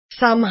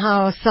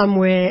somehow,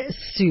 somewhere,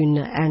 soon,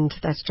 and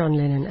that's John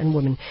Lennon and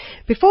Woman.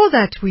 Before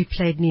that, we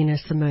played Nina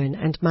Simone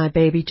and My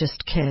Baby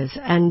Just Cares,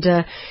 and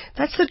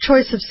that's the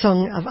choice of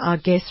song of our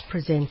guest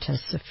presenter,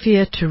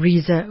 Sophia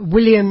Teresa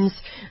Williams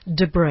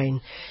de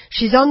BRUYN.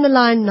 She's on the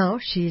line now.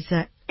 She's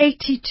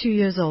 82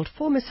 years old,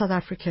 former South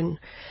African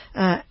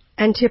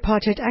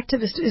anti-apartheid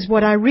activist is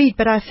what I read,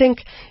 but I think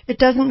it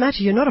doesn't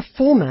matter. You're not a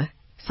former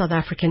South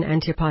African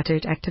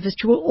anti-apartheid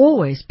activist. You will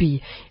always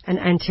be an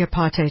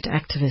anti-apartheid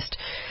activist.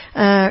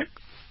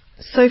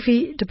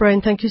 Sophie de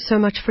BRUYN, thank you so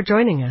much for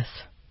joining us.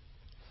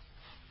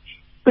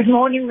 Good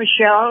morning,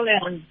 Michelle,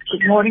 and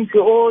good morning to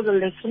all the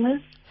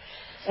listeners.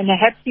 And a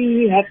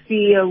happy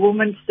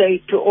Women's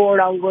Day to all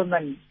our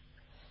women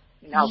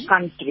in our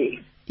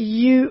country.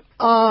 You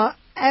are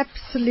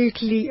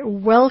absolutely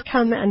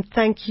welcome, and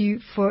thank you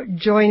for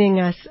joining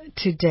us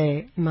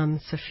today, Mum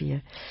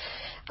Sophia.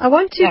 I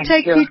want to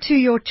take you to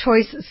your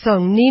choice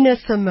song, Nina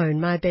Simone,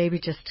 My Baby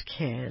Just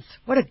Cares.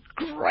 What a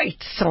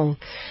great song.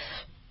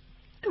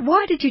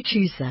 Why did you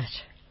choose that?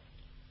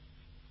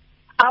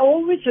 I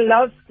always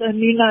loved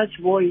Nina's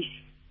voice,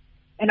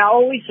 and I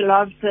always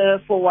loved her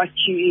for what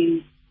she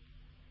is.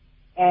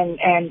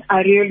 And I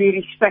really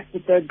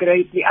respected her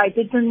greatly. I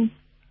didn't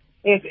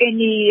have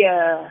any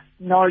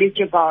knowledge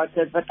about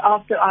her, but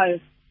after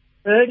I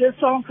heard her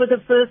song for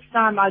the first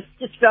time, I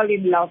just fell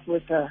in love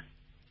with her.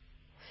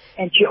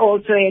 And she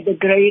also had a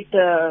great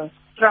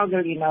struggle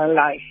in her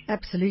life.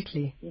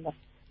 Absolutely.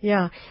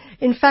 Yeah.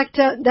 In fact,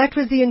 that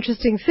was the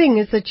interesting thing,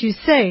 is that you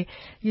say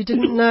you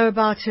didn't know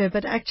about her,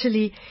 but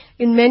actually,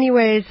 in many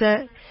ways,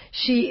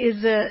 she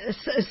is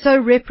so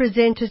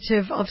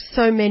representative of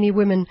so many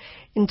women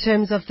in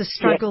terms of the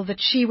struggle that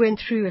she went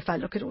through. If I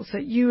look at also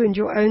you and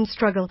your own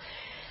struggle,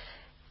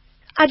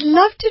 I'd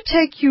love to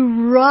take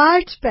you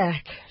right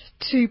back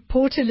to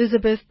Port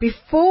Elizabeth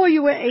before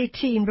you were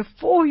 18,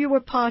 before you were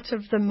part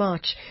of the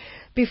march,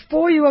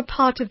 before you were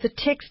part of the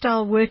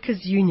Textile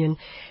Workers Union.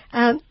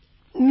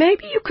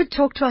 Maybe you could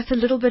talk to us a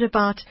little bit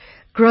about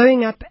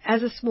growing up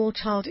as a small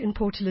child in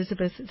Port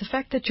Elizabeth, the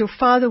fact that your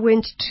father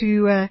went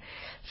to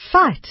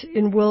fight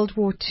in World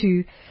War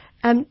II.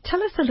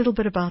 Tell us a little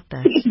bit about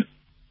that.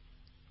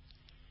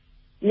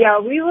 Yeah,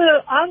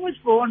 I was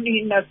born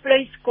in a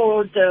place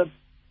called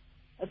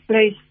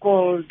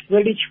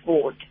Village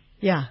Fort.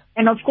 Yeah.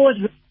 And of course,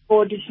 Village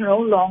Fort is no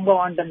longer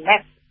on the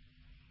map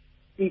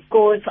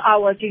because I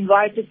was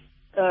invited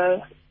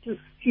a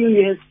few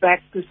years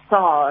back to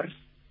SARS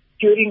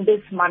during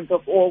this month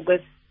of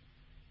August,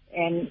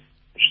 and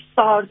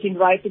SARS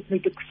invited me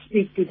to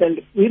speak to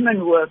the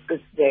women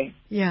workers there,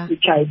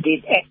 which I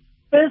did. And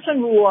the person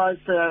who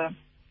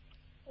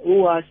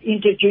was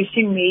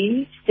introducing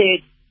me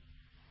said,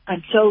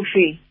 "And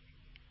Sophie,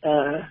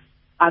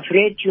 I've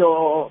read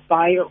your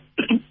bio,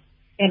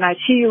 and I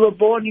see you were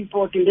born in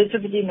Port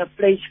Elizabeth in a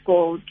place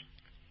called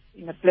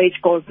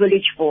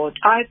Village Fort.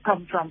 I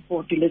come from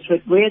Port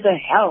Elizabeth. Where the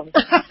hell?"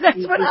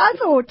 That's what I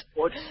thought.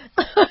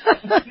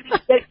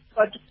 That's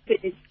what it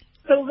is.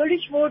 So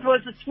Village Fort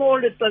was a small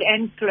little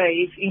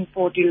enclave in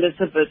Port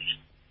Elizabeth,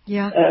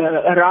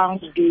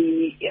 around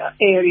the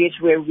areas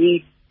where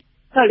we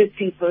colored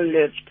people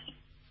lived.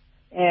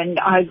 And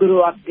I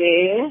grew up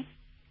there.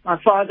 My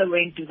father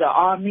went to the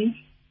army,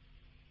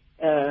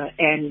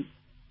 and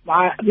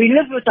we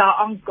lived with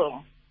our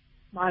uncle.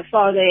 My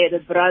father had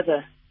a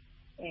brother,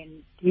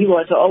 and he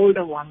was the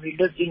older one. We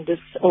lived in this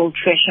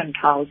old-fashioned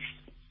house,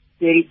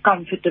 very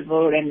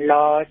comfortable and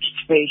large,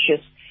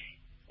 spacious.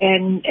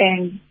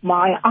 And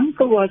my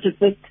uncle was a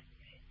bit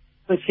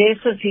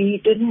possessive. He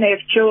didn't have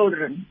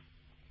children,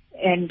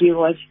 and he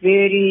was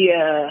very,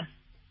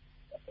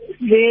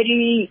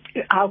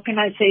 how can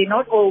I say,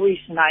 not always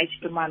nice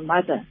to my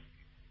mother.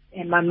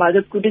 And my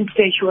mother couldn't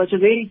say. She was a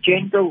very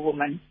gentle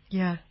woman.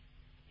 Yeah.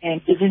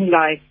 And didn't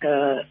like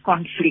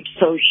conflict.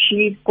 So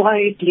she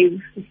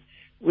quietly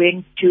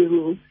went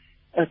to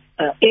an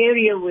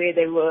area where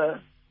they were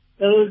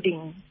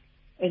building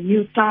a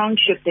new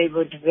township. They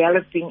were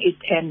developing it,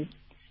 and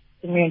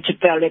the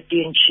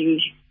municipality, and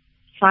she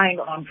signed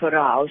on for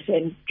a house.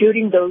 And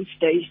during those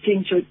days,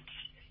 things were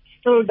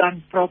still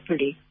done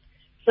properly.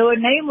 So her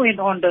name went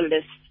on the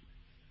list.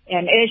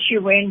 And as she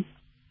went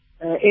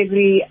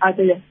every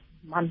other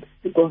month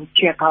to go and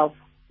check how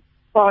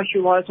far she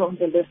was on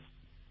the list,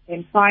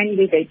 and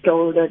finally they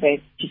told her that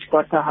she's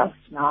got a house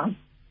now.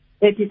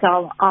 That is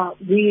how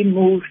we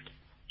moved.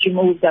 She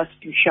moved us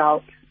to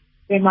Shout.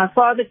 When my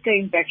father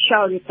came back,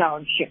 Shout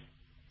Township.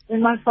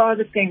 When my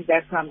father came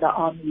back from the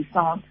army, he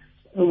found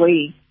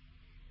away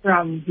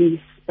from his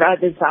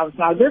brother's house.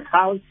 Now, this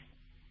house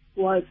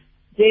was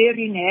their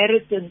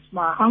inheritance.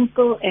 My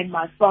uncle and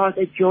my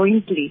father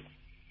jointly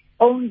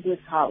owned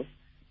this house.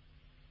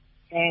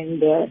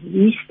 And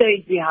he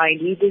stayed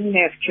behind. He didn't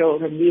have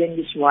children. He and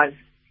his wife,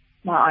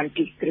 my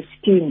auntie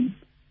Christine,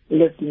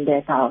 lived in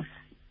that house.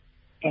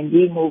 And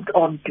we moved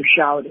on to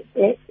Shout.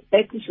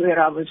 That is where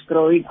I was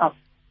growing up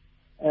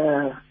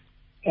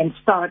and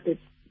started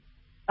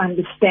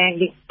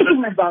understanding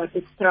about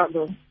the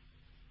struggle.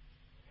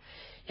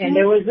 And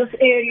there was this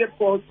area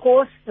called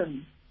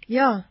Corsten,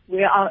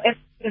 where our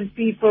and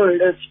people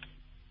lived.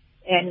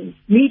 And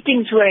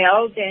meetings were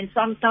held, and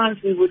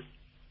sometimes we would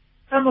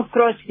come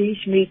across these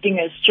meetings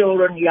as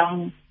children,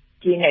 young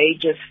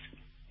teenagers.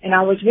 And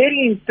I was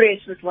very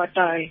impressed with what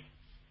I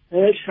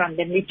heard from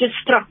them. It just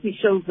struck me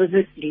so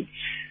vividly.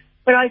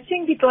 But I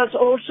think it was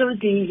also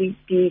the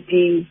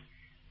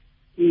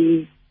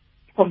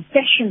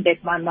compassion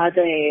that my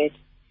mother had,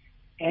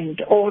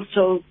 and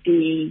also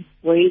the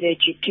way that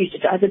she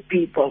treated other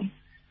people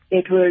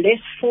that were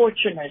less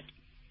fortunate,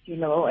 you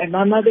know. And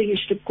my mother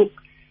used to cook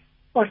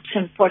pots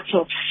and pots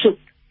of soup,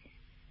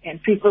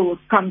 and people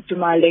would come to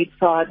my late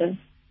father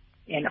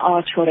and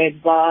ask for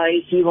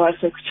advice. He was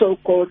a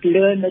so-called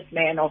learned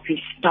man of his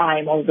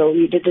time, although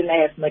he didn't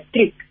have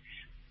matric.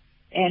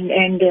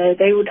 And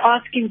they would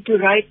ask him to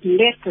write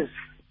letters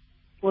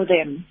for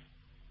them,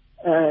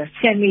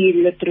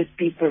 semi-literate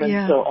people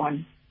and so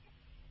on.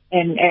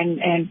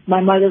 And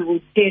my mother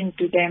would tend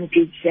to them,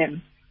 give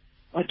them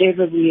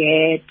whatever we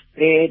had,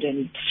 bread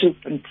and soup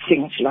and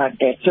things like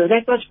that. So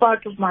that was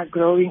part of my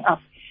growing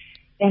up.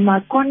 And my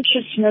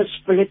consciousness,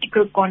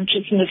 political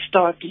consciousness,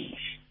 started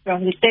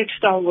from the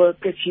Textile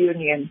Workers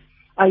Union.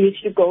 I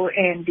used to go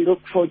and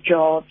look for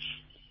jobs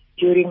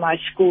during my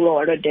school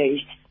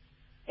holidays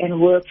and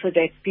work for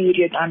that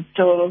period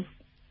until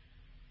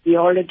the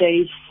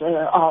holidays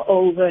are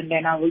over, and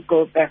then I would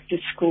go back to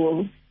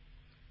school.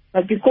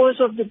 But because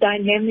of the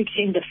dynamics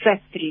in the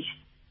factories,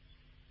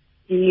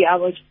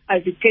 I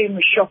became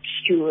a shop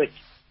steward,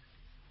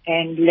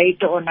 and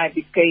later on I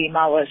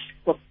was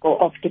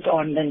co-opted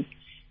on an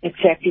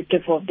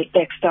executive of the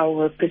Textile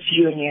Workers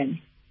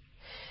Union.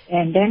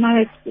 And then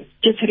I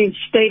just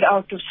stayed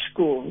out of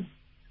school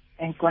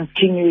and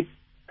continued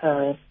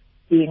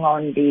being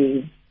on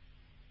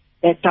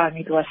that time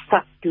it was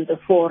stuck to the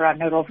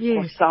forerunner of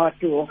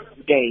COSATU of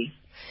the day.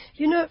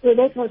 You know, so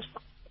that was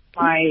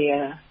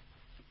my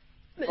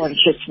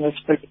consciousness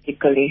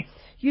politically.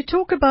 You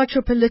talk about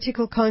your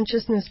political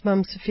consciousness,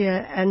 Mum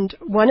Sophia, and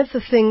one of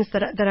the things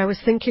that I was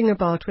thinking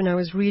about when I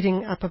was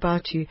reading up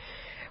about you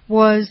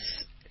was,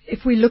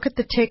 if we look at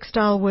the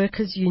Textile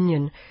Workers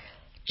Union,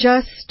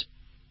 just,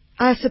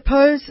 I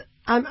suppose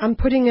I'm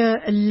putting a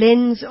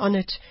lens on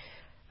it,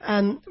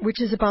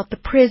 which is about the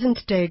present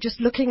day, just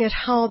looking at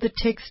how the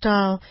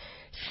textile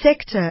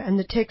sector and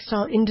the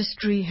textile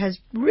industry has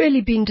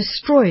really been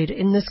destroyed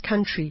in this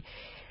country,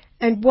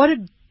 and what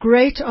a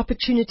great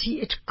opportunity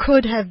it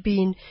could have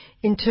been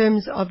in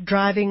terms of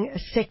driving a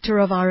sector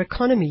of our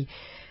economy.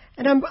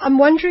 And I'm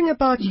wondering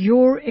about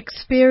your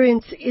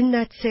experience in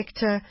that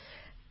sector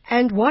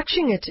and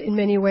watching it in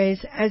many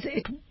ways as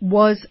it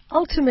was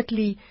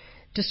ultimately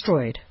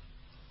destroyed.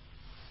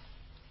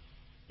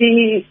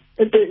 The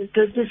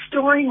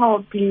destroying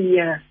of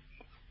the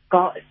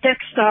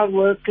textile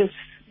workers,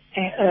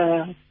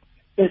 the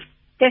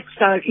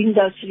textile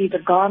industry,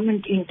 the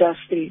garment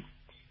industry,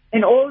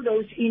 and all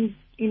those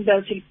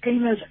industries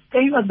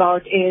came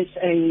about as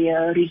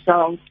a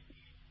result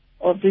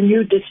of the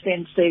new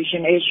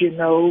dispensation. As you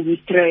know,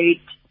 we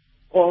trade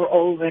all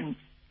over, and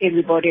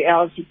everybody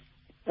else is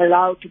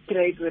allowed to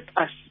trade with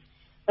us.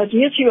 But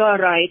yes, you are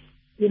right.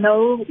 You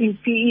know, in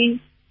PE,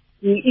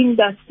 the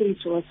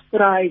industries was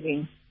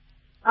thriving.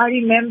 I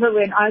remember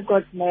when I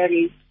got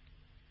married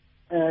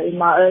in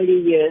my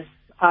early years,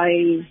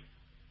 I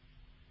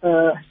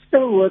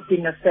still worked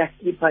in a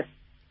factory, but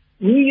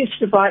we used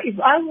to buy, if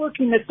I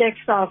worked in a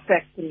textile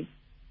factory,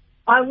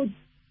 I would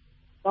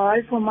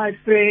buy for my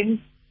friends,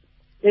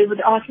 they would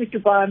ask me to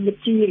buy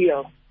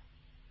material.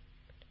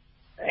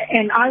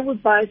 And I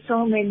would buy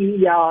so many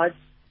yards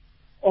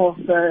of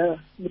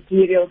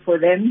material for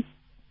them.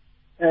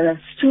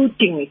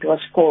 Suiting, it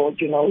was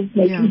called, you know,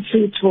 making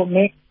suits for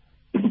men,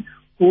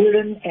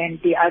 woolen and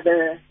the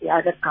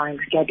other kind,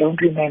 which I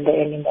don't remember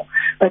anymore.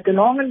 But the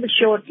long and the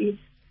short is,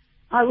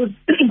 I would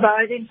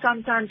buy them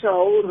sometimes a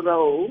whole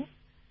row,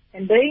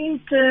 and they in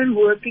turn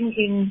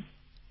working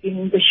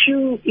in the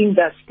shoe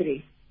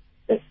industry.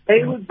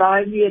 They would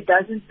buy me a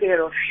dozen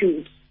pair of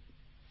shoes.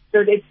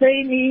 So they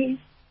pay me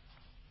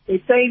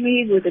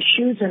with the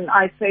shoes, and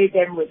I pay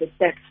them with a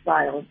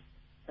textile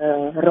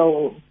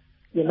roll.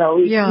 You know,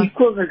 it's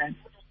equivalent.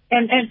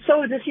 And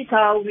so this is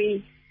how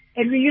we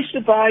used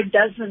to buy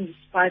dozens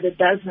by the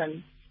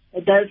dozen, a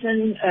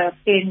dozen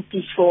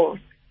panties for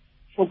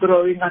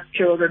growing up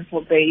children,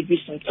 for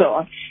babies and so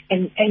on.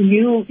 And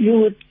you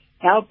would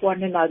help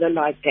one another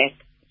like that.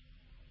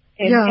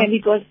 And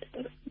it was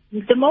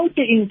the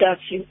motor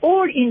industry,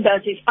 all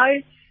industries.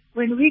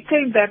 When we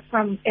came back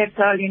from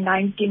Ethel in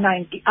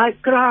 1990, I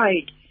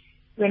cried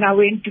when I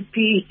went to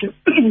PE to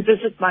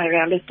visit my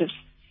relatives,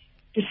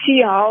 to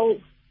see how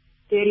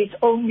there is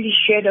only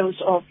shadows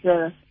of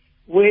the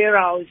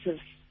warehouses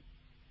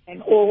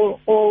and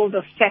all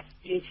the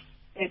factories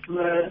that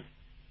were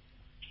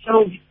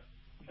so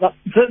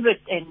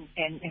vivid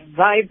and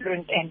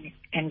vibrant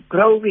and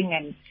growing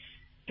and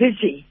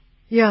busy.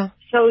 Yeah.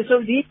 So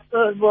these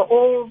were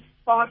all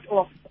part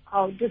of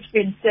our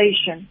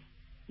dispensation,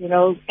 you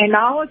know. And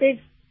nowadays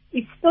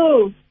it's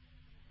still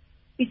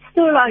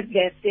like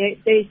that.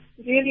 There's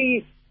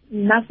really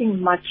nothing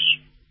much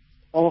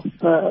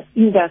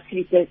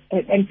industries,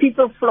 and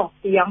people flock,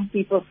 the young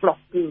people flock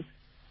to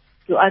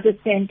other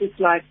centers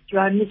like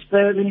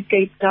Johannesburg and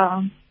Cape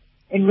Town,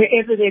 and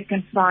wherever they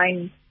can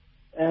find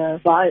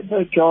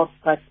viable jobs.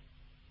 But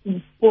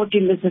in Port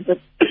Elizabeth,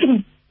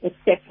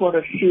 except for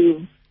a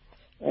few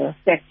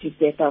factories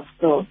that are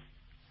still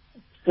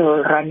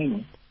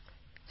running.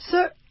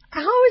 So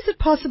how is it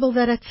possible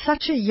that at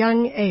such a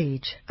young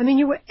age, I mean,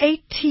 you were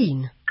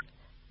 18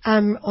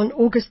 on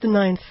August the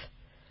 9th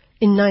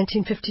in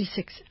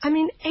 1956. I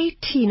mean,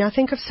 18. I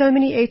think of so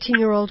many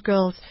 18-year-old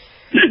girls,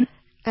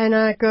 and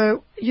I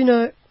go, you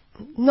know,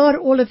 not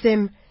all of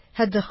them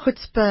had the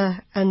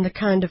chutzpah and the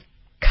kind of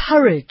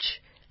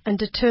courage and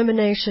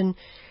determination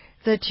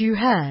that you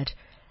had.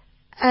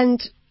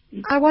 And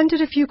I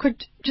wondered if you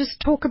could just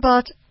talk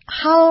about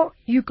how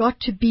you got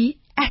to be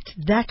at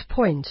that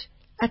point,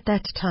 at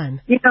that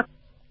time.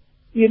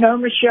 You know,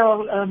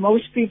 Michelle,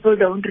 most people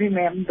don't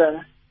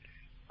remember.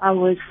 I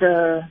was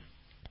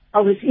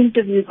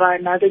interviewed by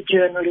another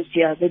journalist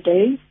the other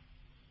day,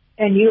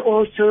 and you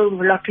also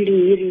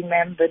luckily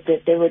remembered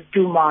that there were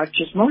 2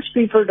 marches. Most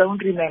people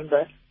don't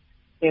remember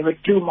there were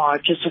 2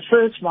 marches. The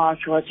first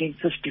march was in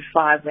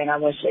 55 when I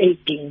was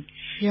 18.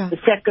 Yeah. The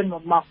second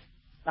march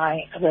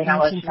when I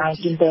was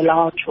 19, the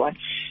large one.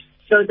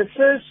 So the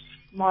first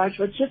march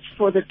was just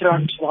for the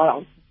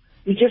Transvaal.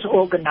 We just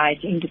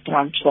organized in the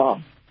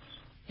Transvaal.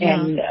 Yeah.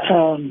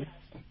 And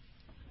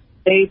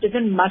they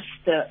didn't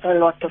muster a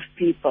lot of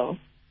people.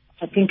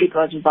 I think it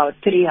was about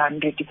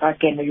 300, if I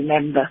can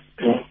remember.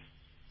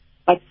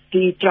 But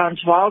the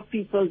Transvaal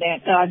people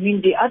then,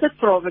 the other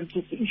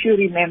provinces, if you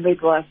remember,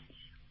 it was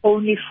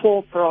only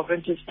 4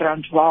 provinces,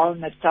 Transvaal,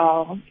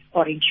 Natal,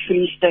 Orange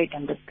Free State,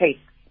 and the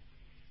Cape.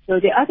 So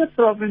the other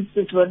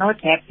provinces were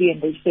not happy,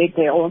 and they said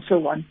they also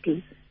want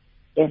to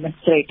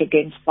demonstrate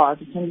against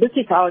partisan. This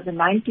is how the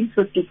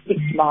 1956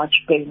 march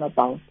came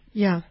about.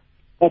 Yeah.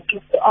 But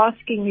you're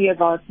asking me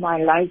about my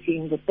life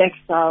in the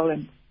textile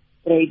and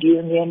trade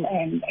union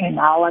and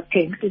how I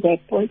came to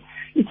that point.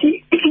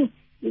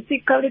 You see,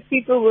 colored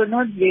people were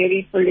not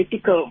very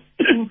political,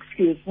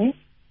 excuse me,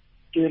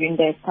 during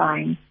that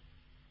time.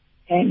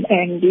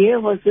 And here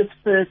was this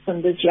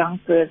person, this young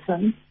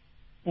person,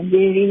 and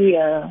very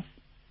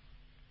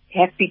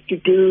happy to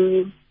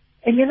do.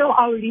 And you know,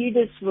 our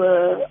leaders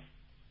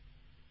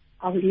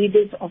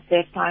of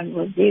that time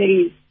were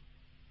very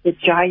the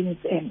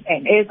giants. And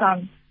as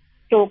I'm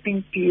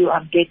talking to you,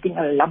 I'm getting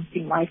a lump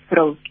in my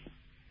throat.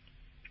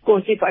 Of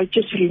course, if I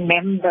just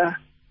remember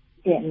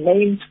their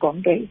names,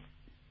 comrades,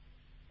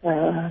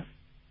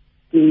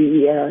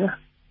 the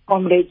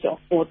comrades of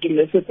Port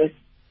Elizabeth,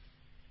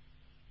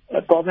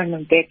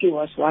 Governor Becky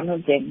was one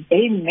of them.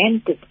 They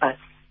mentored us.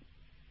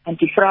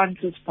 Auntie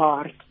Frances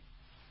Bart,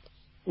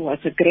 who was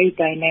a great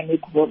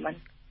dynamic woman.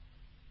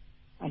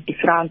 Auntie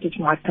Frances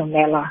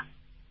Matomela.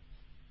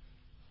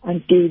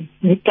 Auntie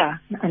Mita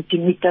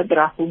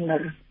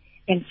Drahuner.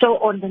 And so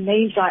on, the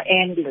names are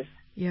endless.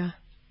 Yeah.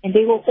 And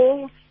they were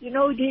all, you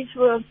know, these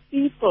were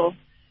people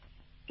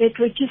that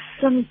were just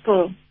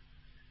simple,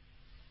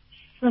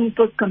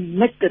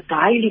 committed,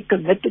 highly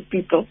committed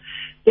people.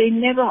 They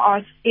never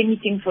asked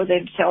anything for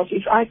themselves.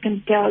 If I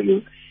can tell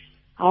you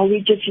how we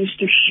just used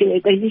to share,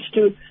 they used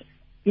to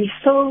be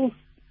so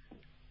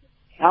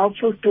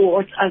helpful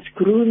towards us,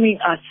 grooming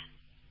us,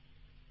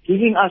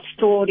 giving us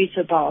stories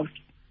about,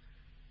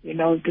 you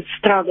know, the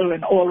struggle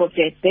and all of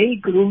that. They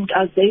groomed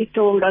us. They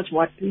told us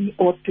what we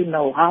ought to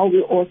know, how we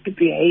ought to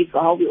behave,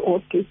 how we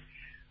ought to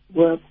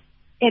work,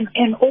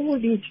 and all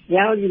these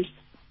values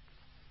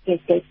that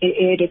they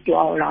added to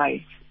our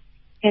lives.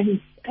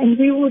 And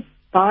we would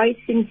buy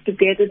things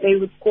together. They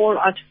would call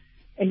us,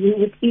 and we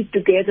would eat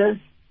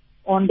together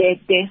on their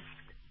desk.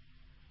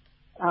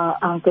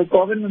 Uncle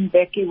Governor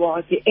Becky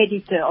was the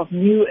editor of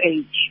New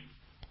Age.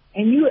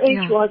 And New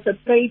Age was a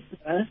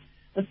paper,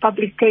 a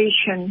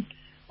publication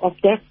of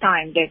that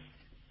time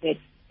that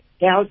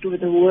dealt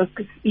with the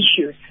workers'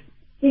 issues.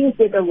 Things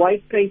that the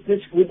white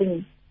papers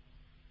within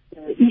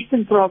the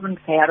Eastern Province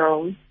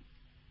Herald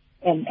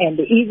and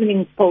the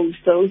Evening Post,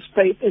 those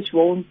papers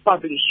won't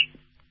publish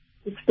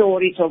the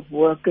stories of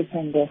workers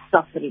and their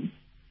suffering.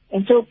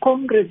 And so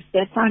Congress,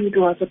 that time it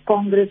was a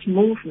Congress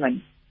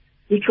movement,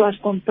 which was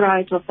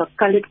comprised of the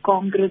Colored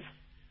Congress,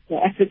 the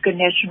African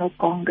National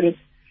Congress,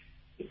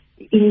 the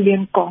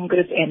Indian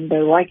Congress, and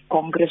the White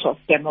Congress of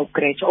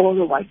Democrats. All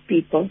the white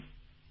people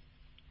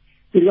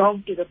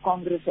belonged to the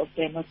Congress of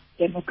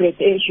Democrats.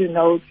 As you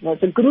know, it was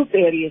a group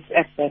areas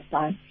at that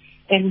time.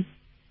 And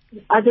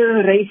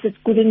other races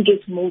couldn't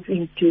just move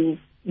into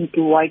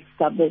white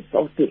suburbs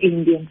or to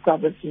Indian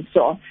suburbs and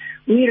so on.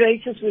 We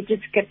races were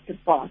just kept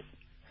apart.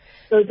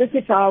 So this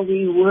is how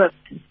we worked,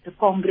 the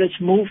Congress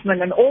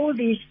movement, and all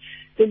these,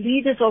 the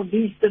leaders of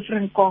these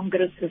different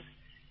Congresses,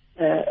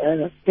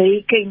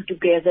 they came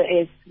together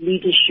as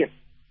leadership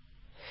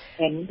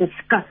and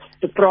discussed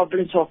the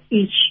problems of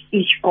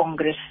each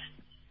Congress.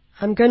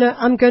 I'm gonna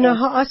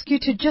ask you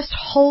to just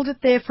hold it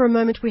there for a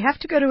moment. We have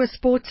to go to a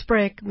sports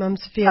break, Mum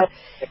Sophia,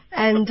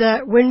 and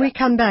when we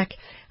come back,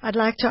 I'd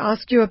like to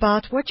ask you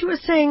about what you were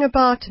saying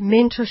about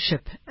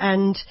mentorship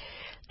and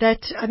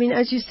that, I mean,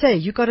 as you say,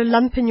 you got a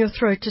lump in your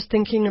throat just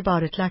thinking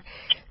about it, like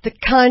the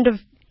kind of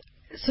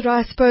sort of,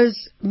 I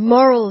suppose,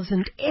 morals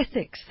and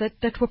ethics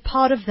that were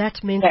part of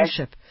that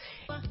mentorship.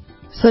 Yes.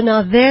 So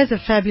now there's a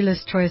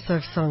fabulous choice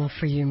of song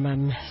for you,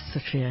 Mum,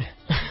 Sophia.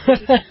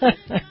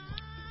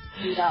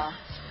 Yeah.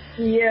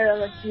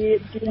 The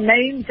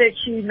names that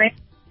she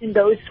mentioned in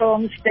those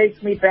songs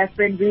take me back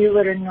when we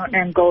were in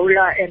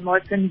Angola and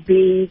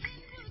Mozambique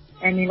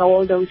and in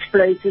all those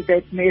places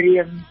that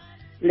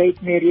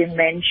late Miriam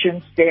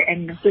mentions there.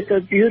 And with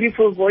a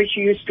beautiful voice,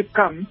 she used to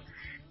come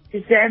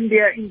to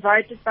Zambia,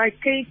 invited by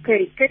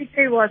KK.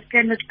 KK was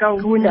Kenneth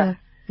Kaunda,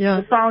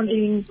 the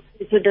founding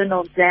president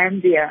of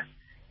Zambia.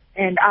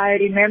 And I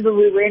remember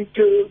we went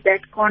to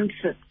that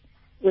concert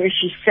where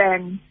she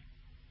sang,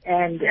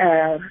 and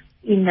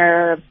in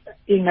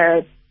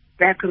a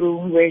back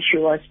room where she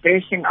was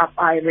dressing up,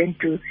 I went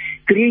to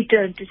greet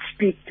her and to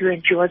speak to her,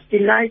 and she was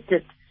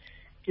delighted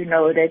to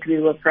know that we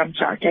were from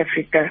South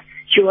Africa.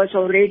 She was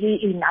already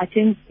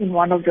in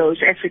one of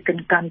those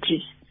African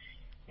countries.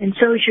 And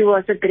so she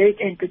was a great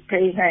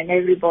entertainer, and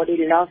everybody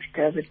loved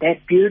her with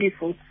that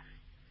beautiful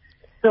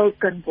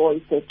spoken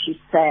voice that she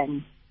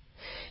sang.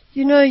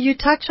 You know, you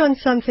touch on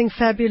something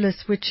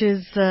fabulous, which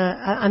is,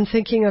 I'm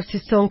thinking of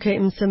Sisonke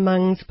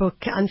Msimang's book.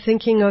 I'm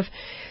thinking of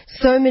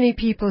so many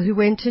people who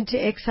went into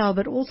exile,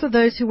 but also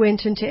those who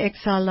went into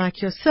exile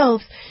like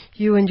yourselves,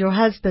 you and your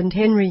husband,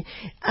 Henry,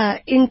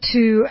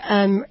 into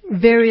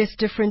various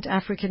different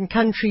African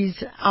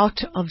countries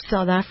out of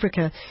South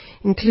Africa,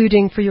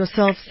 including for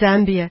yourself,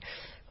 Zambia.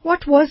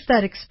 What was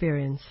that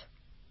experience?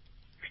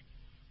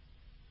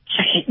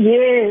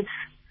 Yes.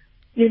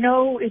 You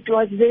know, it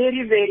was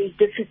very, very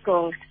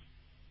difficult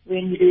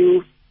when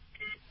you...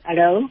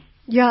 Hello?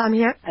 Yeah, I'm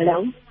here.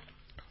 Hello?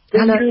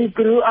 When you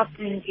grew up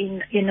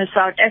in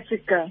South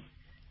Africa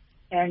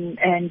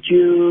and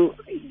you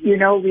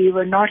know, we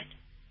were not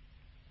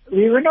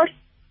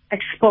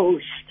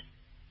exposed.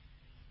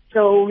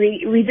 So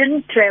we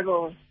didn't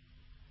travel.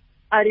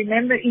 I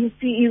remember in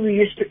PE we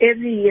used to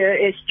every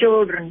year as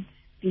children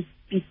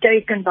be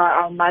taken by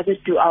our mother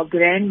to our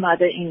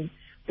grandmother in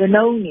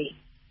Benoni.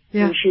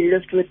 Yeah. Where she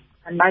lived with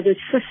my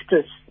mother's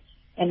sisters.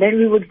 And then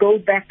we would go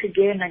back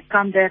again and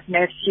come back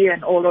next year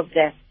and all of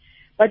that.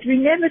 But we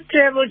never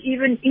traveled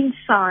even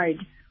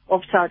inside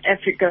of South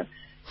Africa.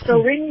 So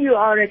when you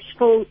are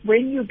exposed,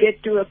 when you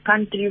get to a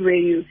country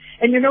where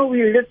and you know,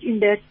 we lived in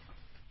that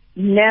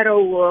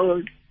narrow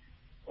world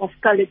of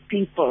colored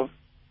people.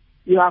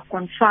 You are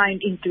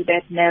confined into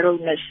that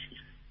narrowness.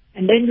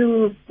 And then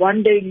you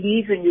one day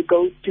leave and you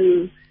go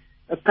to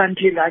a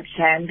country like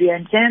Zambia.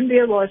 And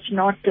Zambia was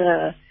not...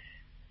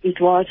 it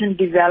wasn't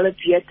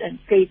developed yet, and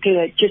KK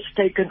had just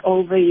taken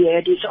over. He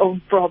had his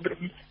own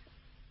problems.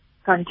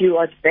 Country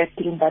was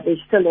battling, but they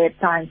still had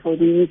time for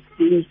these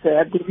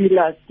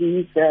guerrillas,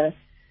 these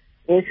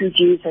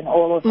refugees and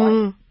all of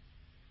us.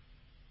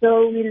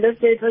 So we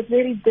lived there. It was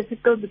very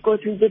difficult because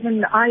we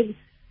didn't,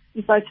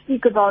 if I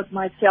speak about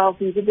myself,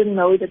 we didn't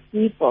know the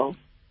people.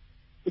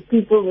 The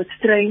people were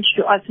strange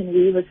to us and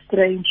we were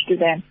strange to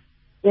them.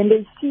 When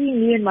they see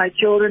me and my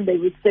children, they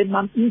would say,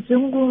 Mom,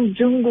 Mzungu,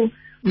 Mzungu.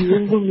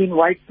 Mzungu mean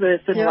white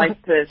person, white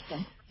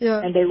person.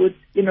 Yeah. And they would,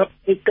 you know,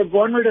 take a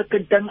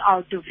wonderlijke ding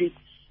out of it.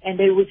 And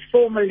they would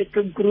form a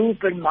little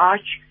group and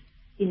march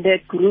in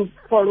that group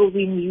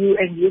following you,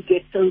 and you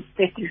get so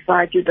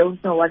petrified you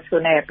don't know what's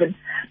going to happen.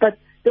 But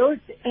those,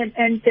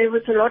 and there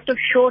was a lot of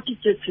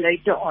shortages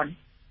later on.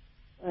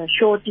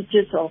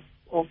 Shortages of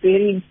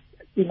very,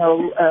 you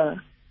know,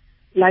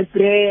 like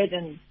bread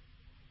and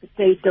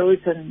potatoes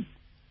and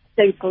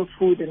staple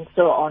food and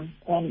so on.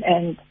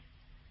 And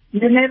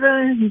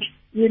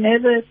you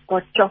never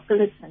got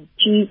chocolates and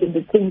cheese and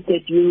the things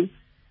that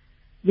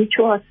which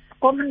was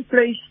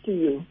commonplace to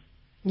you.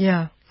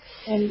 Yeah.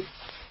 And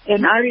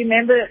I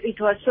remember it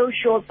was so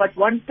short, but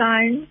one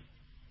time,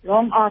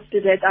 long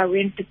after that, I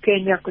went to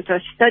Kenya because I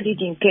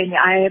studied in Kenya.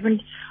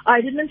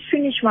 I didn't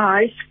finish my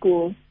high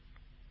school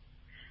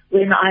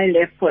when I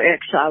left for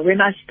exile,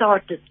 when I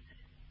started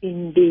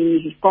in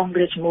the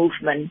Congress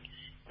movement,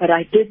 but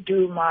I did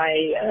do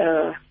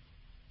my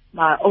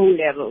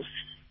O-levels.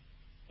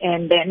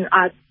 And then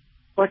I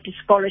got a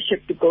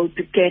scholarship to go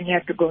to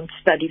Kenya to go and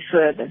study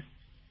further.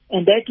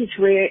 And that is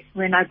where,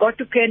 when I got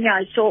to Kenya,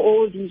 I saw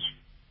all these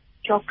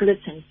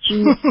chocolates and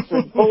cheese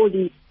and all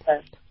these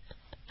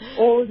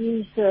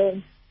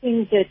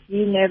things that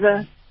we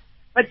never...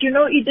 But, you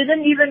know, it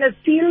didn't even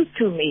appeal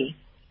to me.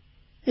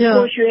 Yeah.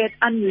 Because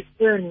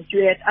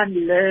you had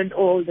unlearned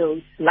all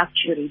those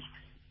luxuries.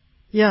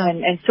 Yeah.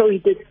 And so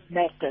it didn't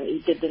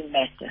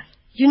matter.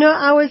 You know,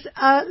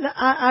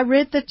 I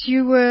read that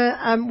you were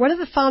one of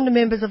the founder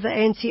members of the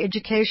ANC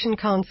Education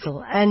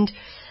Council, and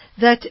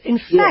that, in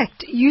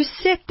fact, you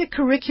set the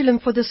curriculum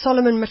for the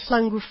Solomon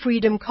Mahlangu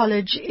Freedom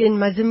College in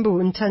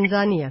Mazimbu in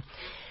Tanzania.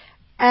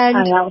 And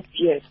I helped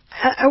you.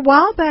 A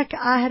while back,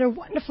 I had a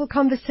wonderful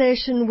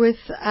conversation with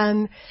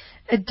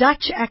a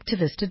Dutch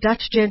activist, a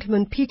Dutch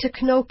gentleman, Peter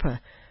Knoper,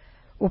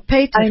 or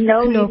Peter I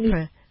know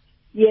Knoper.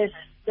 Yes,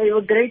 they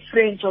were great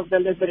friends of the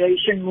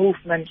liberation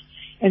movement.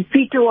 And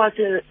Peter was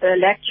a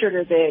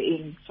lecturer there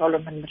in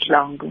Solomon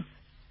Mhlangu.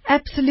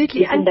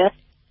 Absolutely. And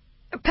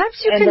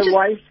perhaps you and can the just...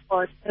 wife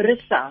was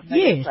Marissa.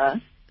 Yes,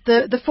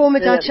 the former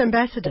Dutch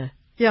ambassador.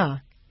 Yeah.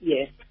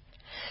 Yes.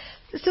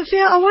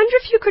 Sophia, I wonder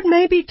if you could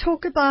maybe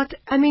talk about,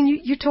 I mean,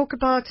 you talk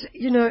about,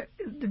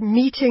 the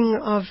meeting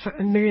of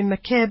Miriam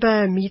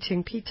Makeba,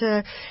 meeting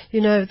Peter,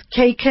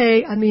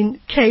 KK,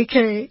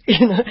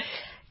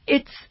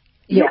 it's,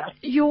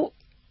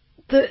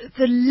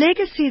 the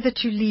legacy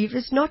that you leave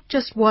is not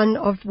just one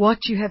of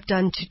what you have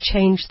done to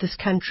change this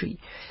country,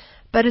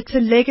 but it's a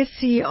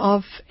legacy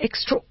of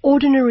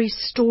extraordinary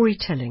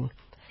storytelling.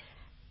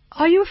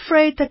 Are you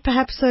afraid that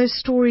perhaps those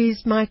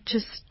stories might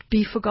just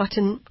be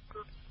forgotten?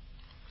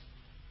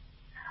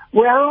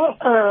 Well,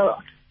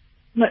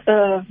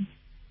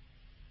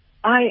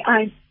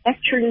 I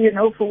actually, in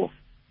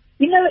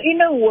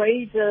a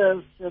way,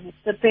 the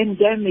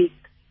pandemic,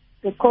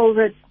 the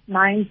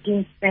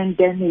COVID-19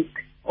 pandemic,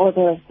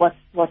 or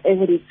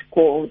whatever it's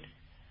called,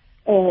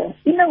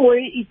 in a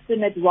way, it's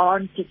an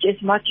advantage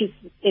as much as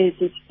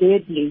it's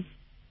deadly,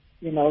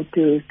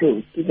 to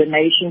the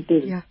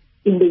nation,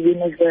 in the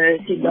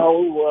universe, in the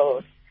whole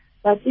world.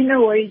 But in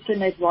a way, it's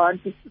an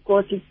advantage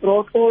because it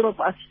brought all of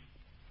us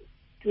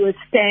to a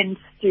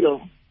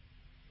standstill,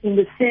 in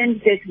the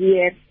sense that we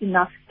have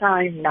enough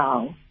time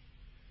now.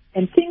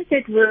 And things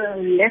that were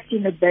left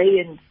in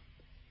abeyance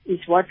is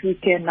what we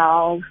can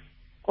now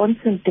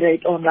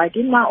concentrate on. Like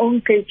in my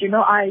own case,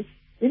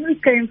 when we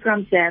came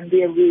from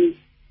Zambia,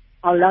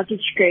 our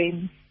luggage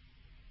came,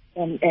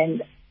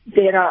 and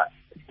there are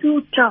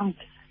 2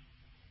 trunks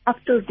up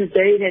to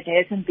today that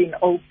hasn't been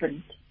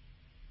opened.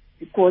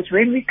 Because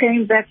when we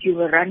came back, you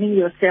were running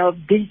yourself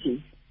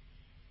busy.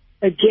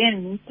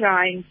 Again,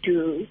 trying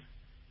to,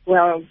 we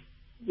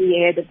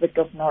had a bit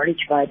of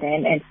knowledge by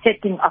then, and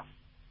setting up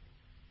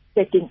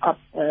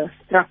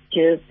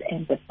structures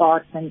and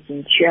departments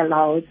in Shell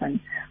House, and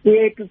we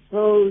had to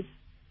close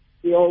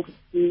the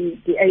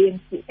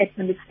ANC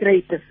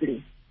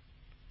administratively.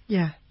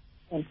 Yeah.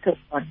 And so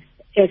on,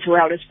 as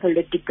well as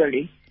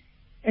politically.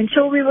 And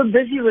so we were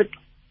busy with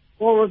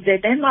all of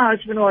that. And my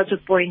husband was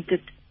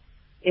appointed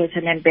as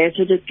an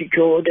ambassador to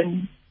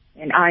Jordan.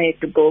 And I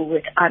had to go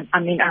with, I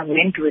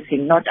went with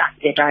him, not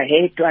that I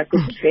had to. I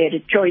couldn't have a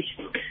choice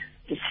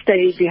to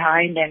stay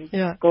behind and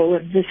go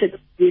and visit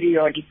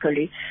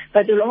periodically.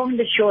 But the long and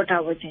the short,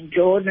 I was in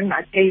Jordan.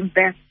 I came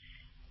back.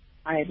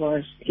 I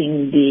was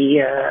in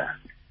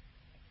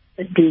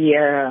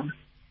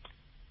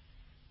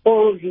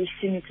all these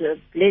things, the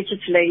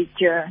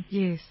legislature.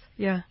 Yes,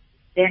 yeah.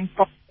 Then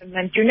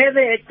parliament. You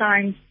never had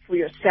time for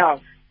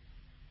yourself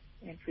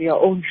and for your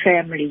own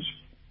families.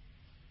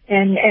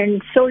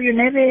 And so you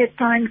never had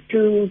time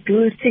to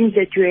do things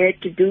that you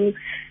had to do.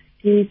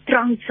 The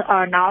trunks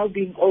are now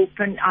being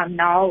opened,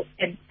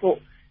 and for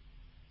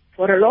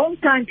a long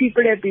time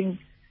people have been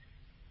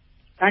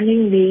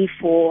running me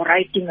for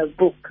writing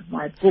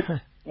my book,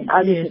 and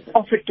others have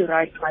offered to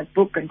write my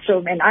book. And so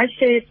when I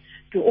said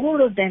to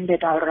all of them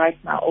that I'll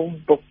write my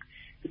own book,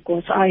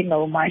 because I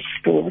know my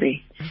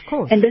story. Of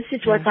course. And this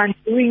is what I'm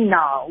doing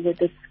now with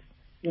this,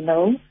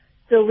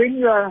 So when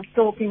you are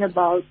talking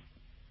about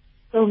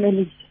so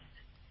many,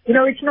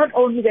 it's not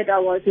only that I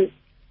was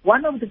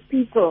one of the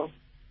people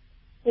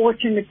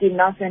fortunate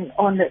enough and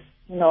honored,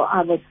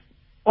 I was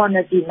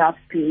honored enough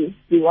to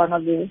be one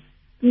of the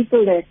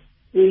people that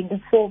were in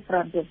the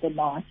forefront of the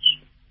march.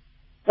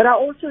 But I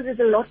also did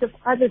a lot of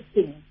other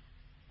things.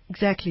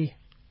 Exactly.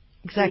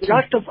 A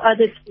lot of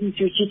other things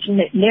which is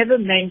never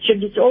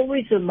mentioned. It's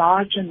always the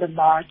march and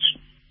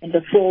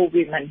the 4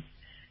 women.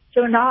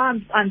 So now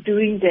I'm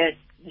doing that,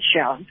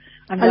 Michelle.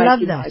 I'm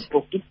writing my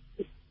book.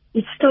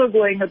 It's still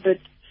going a bit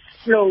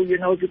slow,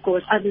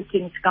 because other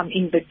things come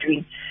in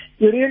between.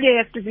 You really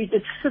have to be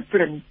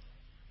disciplined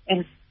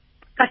and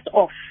cut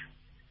off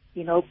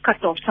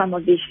some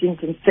of these things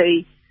and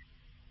say,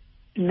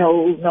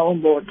 no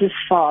more, this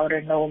far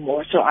and no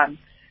more. So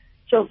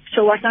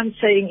what I'm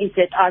saying is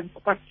that I've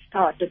got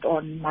started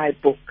on my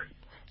book.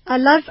 I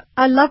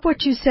love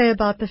what you say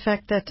about the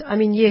fact that,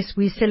 yes,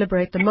 we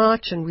celebrate the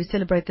march and we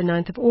celebrate the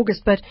 9th of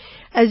August, but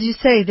as you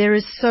say, there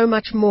is so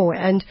much more.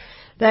 And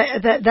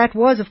that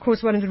was, of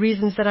course, one of the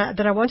reasons that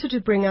I wanted to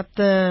bring up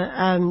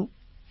the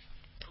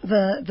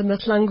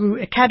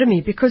Mhlangu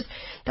Academy, because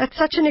that's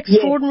such an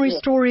extraordinary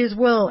story as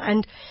well.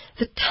 And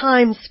the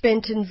time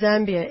spent in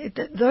Zambia,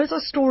 those are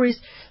stories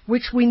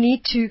which we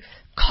need to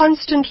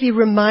constantly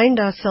remind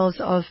ourselves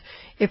of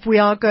if we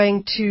are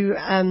going to,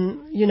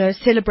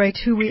 celebrate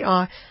who we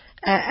are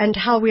and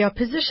how we are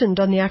positioned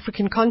on the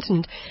African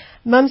continent.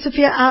 Mum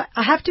Sophia,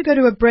 I have to go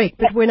to a break,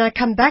 but when I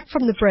come back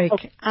from the break,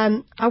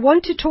 I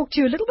want to talk to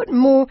you a little bit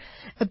more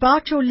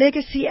about your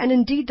legacy and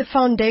indeed the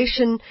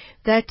foundation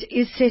that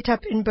is set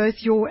up in both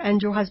your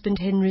and your husband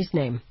Henry's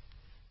name.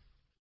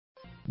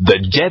 The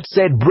Jet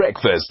Set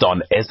Breakfast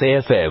on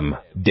SAFM.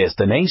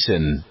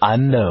 Destination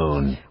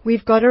unknown.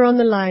 We've got her on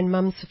the line,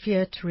 Mum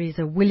Sophia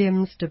Teresa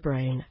Williams de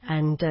BRUYN,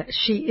 and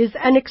she is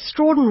an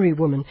extraordinary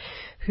woman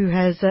who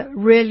has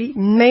really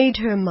made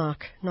her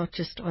mark, not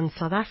just on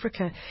South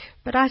Africa,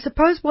 but I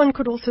suppose one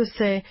could also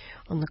say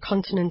on the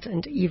continent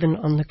and even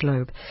on the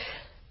globe.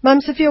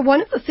 Mum Sophia,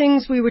 one of the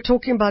things we were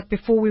talking about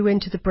before we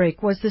went to the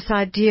break was this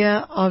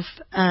idea of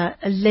a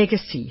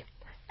legacy.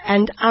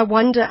 And I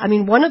wonder,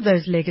 one of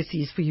those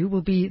legacies for you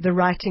will be the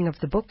writing of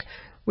the book,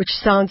 which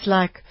sounds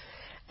like,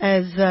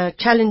 as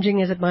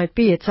challenging as it might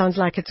be, it sounds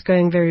like it's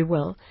going very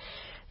well.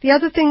 The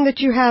other thing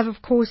that you have,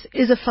 of course,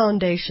 is a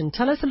foundation.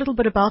 Tell us a little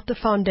bit about the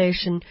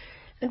foundation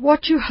and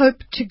what you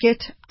hope to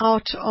get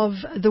out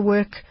of the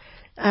work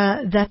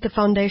that the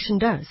foundation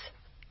does.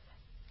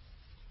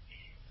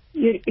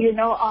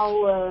 The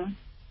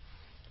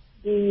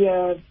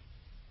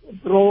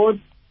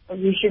broad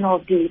vision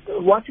of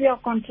what we are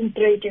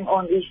concentrating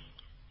on is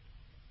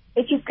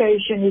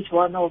education is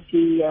one of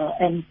the,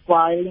 and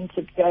violence,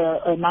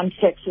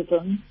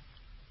 non-sexism,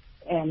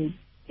 and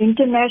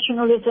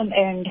internationalism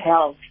and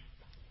health.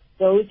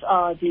 Those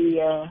are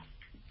the,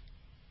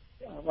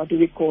 what do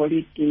we call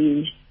it,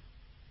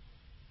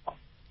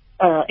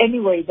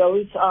 anyway,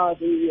 those are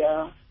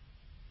the,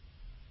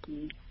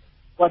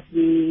 what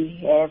we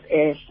have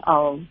as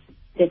our,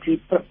 that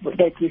we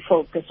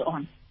focus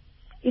on.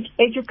 It's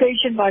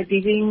education by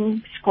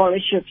giving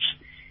scholarships,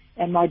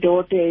 and my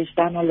daughter has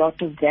done a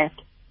lot of that.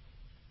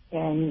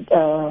 And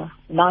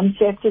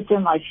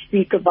non-sexism, I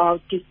speak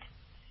about it.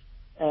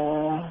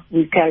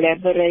 We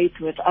collaborate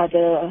with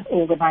other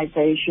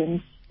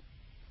organizations.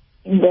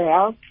 In the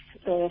health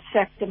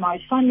sector, my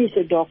son is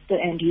a doctor,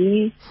 and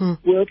he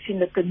works in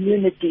the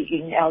community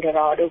in El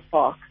Dorado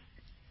Park.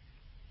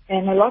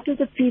 And a lot of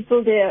the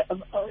people there,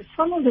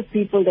 some of the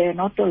people there,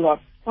 not a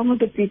lot, some of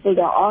the people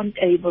there aren't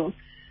able,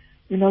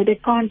 they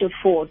can't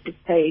afford to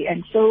pay.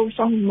 And so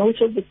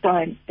most of the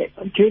time,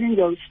 during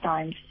those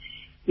times,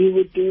 he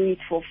would do it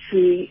for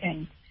free,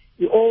 and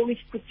he always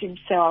puts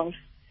himself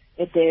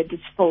at their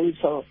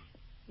disposal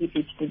if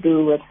it's to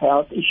do with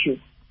health issues.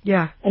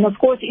 Yeah. And of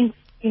course,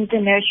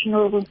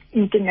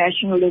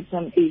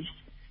 internationalism is,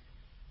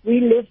 we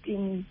lived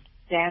in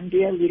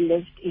Zambia, we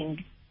lived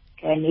in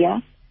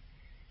Kenya,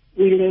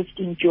 we lived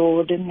in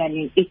Jordan and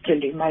in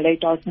Italy. My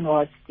late husband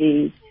was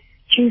the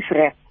chief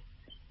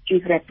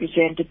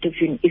representative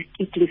in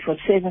Italy for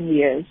 7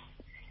 years.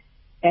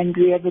 And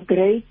we have a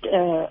great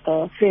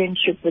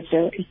friendship with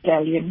the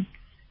Italian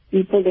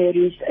people. There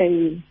is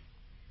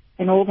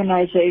an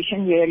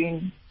organization here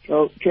in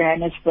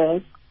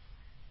Johannesburg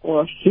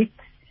called HIP,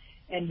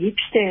 and HIP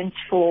stands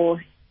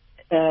for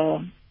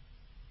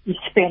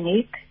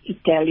Hispanic,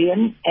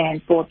 Italian,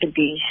 and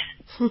Portuguese.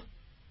 So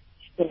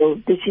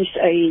this is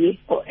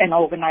an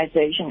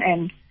organization,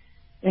 and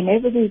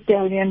whenever the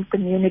Italian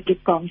community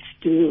comes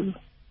to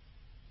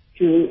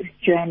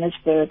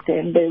Johannesburg,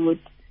 then they would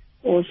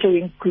also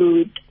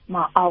include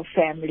our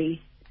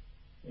family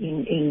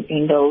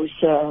in those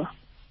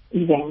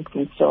events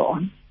and so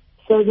on.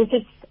 So this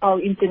is our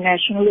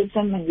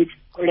internationalism, and we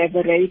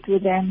collaborate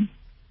with them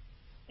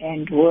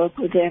and work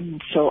with them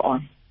and so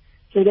on.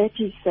 So that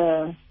is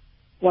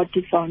what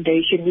the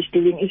foundation is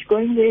doing. It's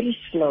going very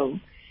slow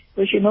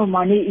because,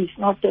 money is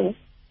not a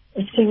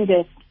thing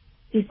that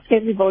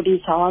everybody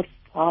is hard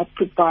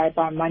put by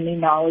money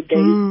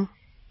nowadays.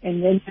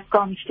 And when it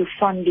comes to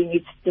funding,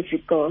 it's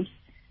difficult.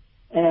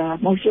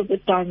 Most of the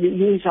time we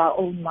use our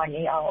own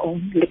money, our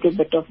own little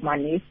bit of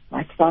money,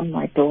 my son,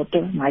 my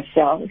daughter,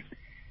 myself.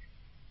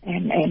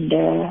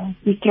 And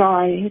we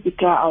try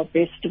our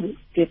best to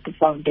get the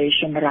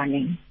foundation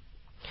running.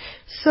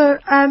 So,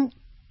 a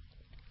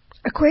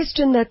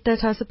question that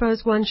I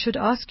suppose one should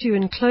ask you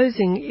in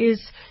closing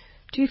is,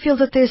 do you feel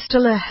that there's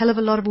still a hell of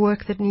a lot of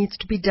work that needs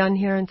to be done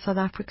here in South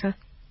Africa?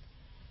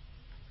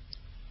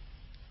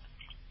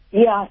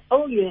 Yeah.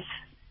 Oh, yes.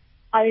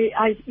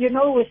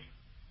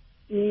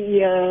 With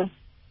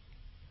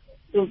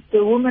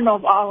the women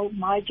of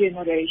my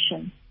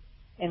generation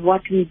and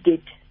what we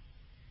did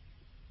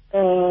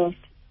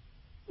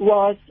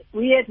was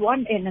we had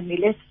one enemy.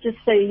 Let's just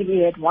say we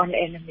had one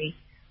enemy.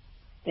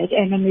 That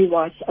enemy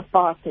was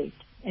apartheid,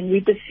 and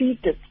we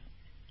defeated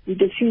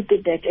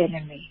that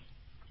enemy.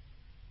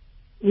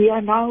 We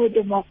are now a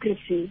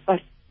democracy,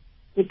 but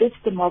with this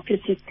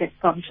democracy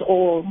comes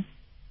all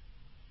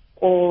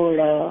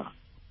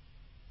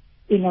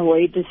in a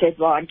way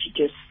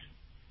disadvantages.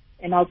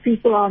 And all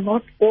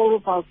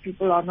of our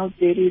people are not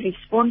very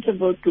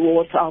responsible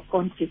towards our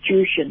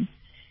constitution,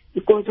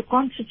 because the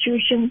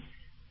constitution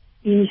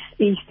is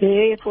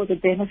there for the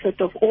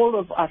benefit of all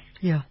of us.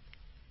 Yeah.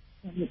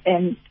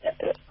 And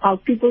our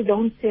people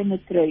don't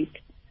penetrate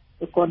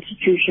the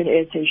constitution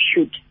as they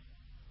should.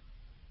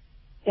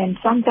 And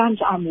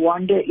sometimes I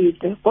wonder if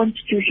the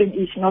constitution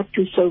is not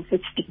too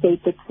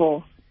sophisticated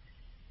for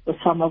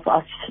some of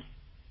us,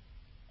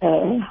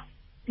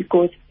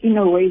 because in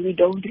a way we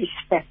don't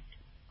respect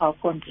our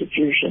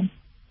constitution.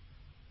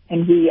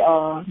 And we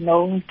are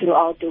known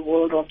throughout the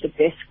world of the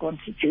best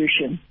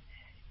constitution.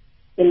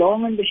 the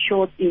long and the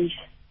short is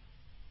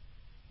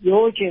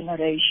your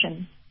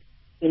generation,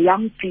 the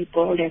young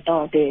people that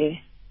are there,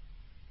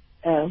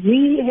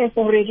 we have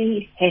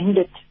already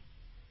handed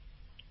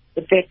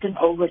the baton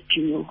over to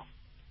you.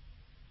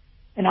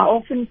 And I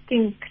often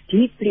think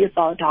deeply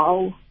about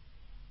how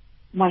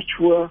much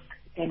work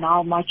and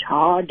how much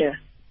harder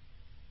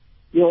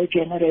your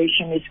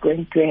generation is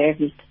going to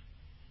have it.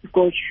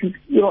 Because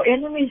your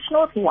enemy is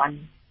not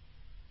one.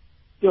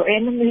 Your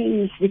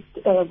enemy is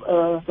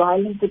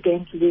violence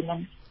against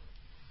women,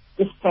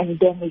 this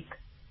pandemic.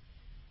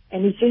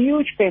 And it's a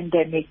huge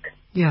pandemic.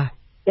 Yeah.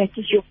 That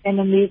is your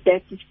enemy.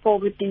 That is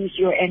poverty is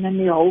your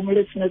enemy.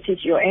 Homelessness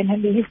is your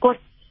enemy.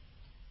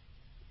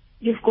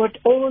 You've got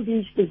all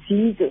these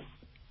diseases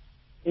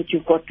that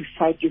you've got to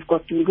fight. You've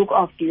got to look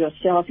after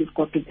yourself. You've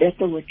got to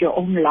battle with your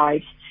own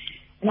lives.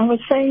 And I was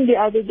saying the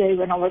other day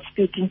when I was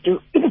speaking to,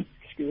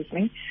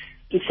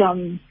 to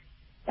some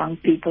young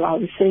people, I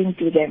was saying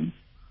to them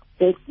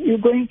that you're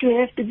going to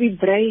have to be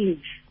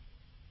brave,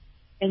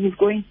 and you're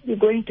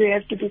going to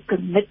have to be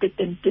committed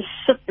and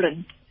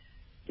disciplined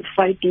to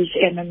fight these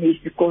enemies,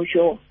 because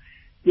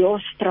your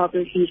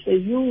struggle is a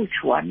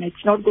huge one.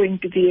 It's not going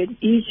to be an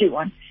easy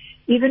one,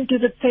 even to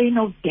the pain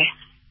of death.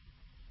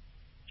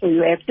 So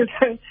you have to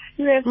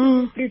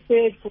be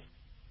prepared for.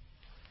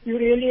 You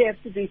really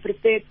have to be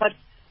prepared. But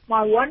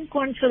my one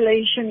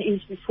consolation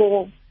is,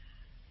 before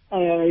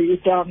you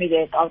tell me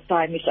that our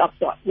time is up,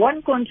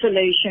 one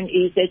consolation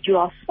is that you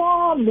are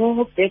far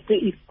more better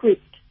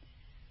equipped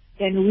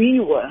than we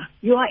were.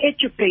 You are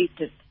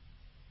educated.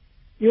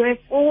 You have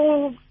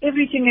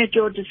everything at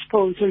your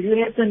disposal.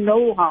 You have the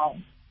know-how,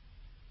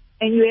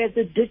 and you have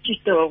the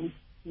digital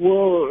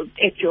world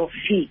at your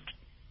feet.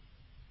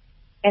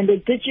 And the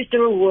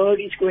digital world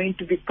is going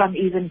to become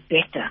even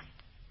better.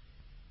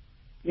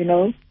 You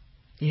know?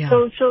 Yeah.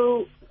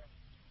 So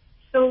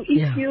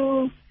if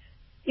you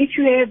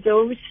have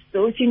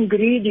those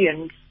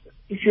ingredients,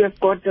 if you have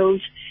got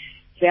those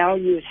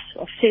values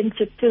of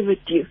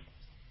sensitivity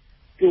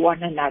to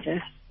one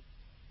another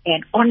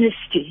and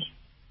honesty,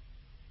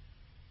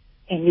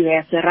 and you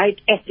have the right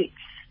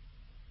ethics,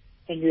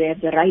 and you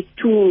have the right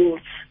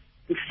tools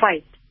to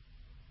fight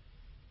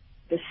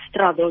the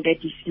struggle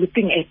that is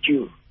looking at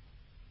you,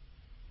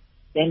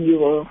 then you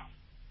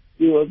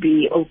will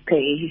be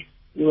okay.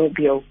 You will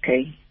be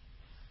okay.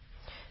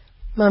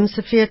 Mom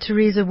Sophia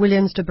Theresa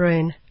Williams de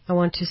Bruyn, I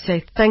want to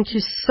say thank you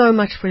so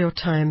much for your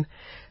time.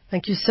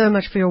 Thank you so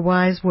much for your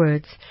wise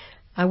words.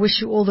 I wish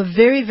you all the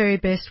very, very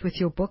best with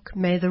your book.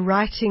 May the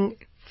writing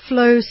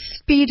flow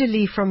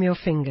speedily from your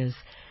fingers.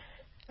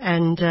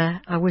 And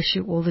I wish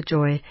you all the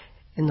joy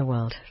in the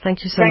world.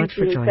 Thank you so much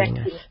for joining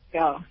us.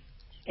 Yeah.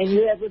 And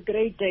you have a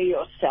great day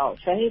yourself.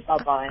 Eh?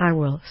 Bye-bye. I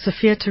will.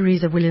 Sophia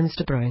Theresa Williams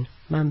de Bruyn.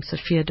 Mum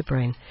Sophia de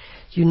Bruyn.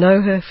 You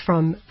know her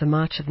from the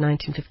March of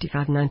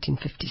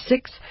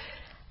 1955-1956.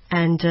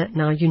 And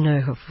now you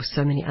know her for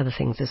so many other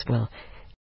things as well.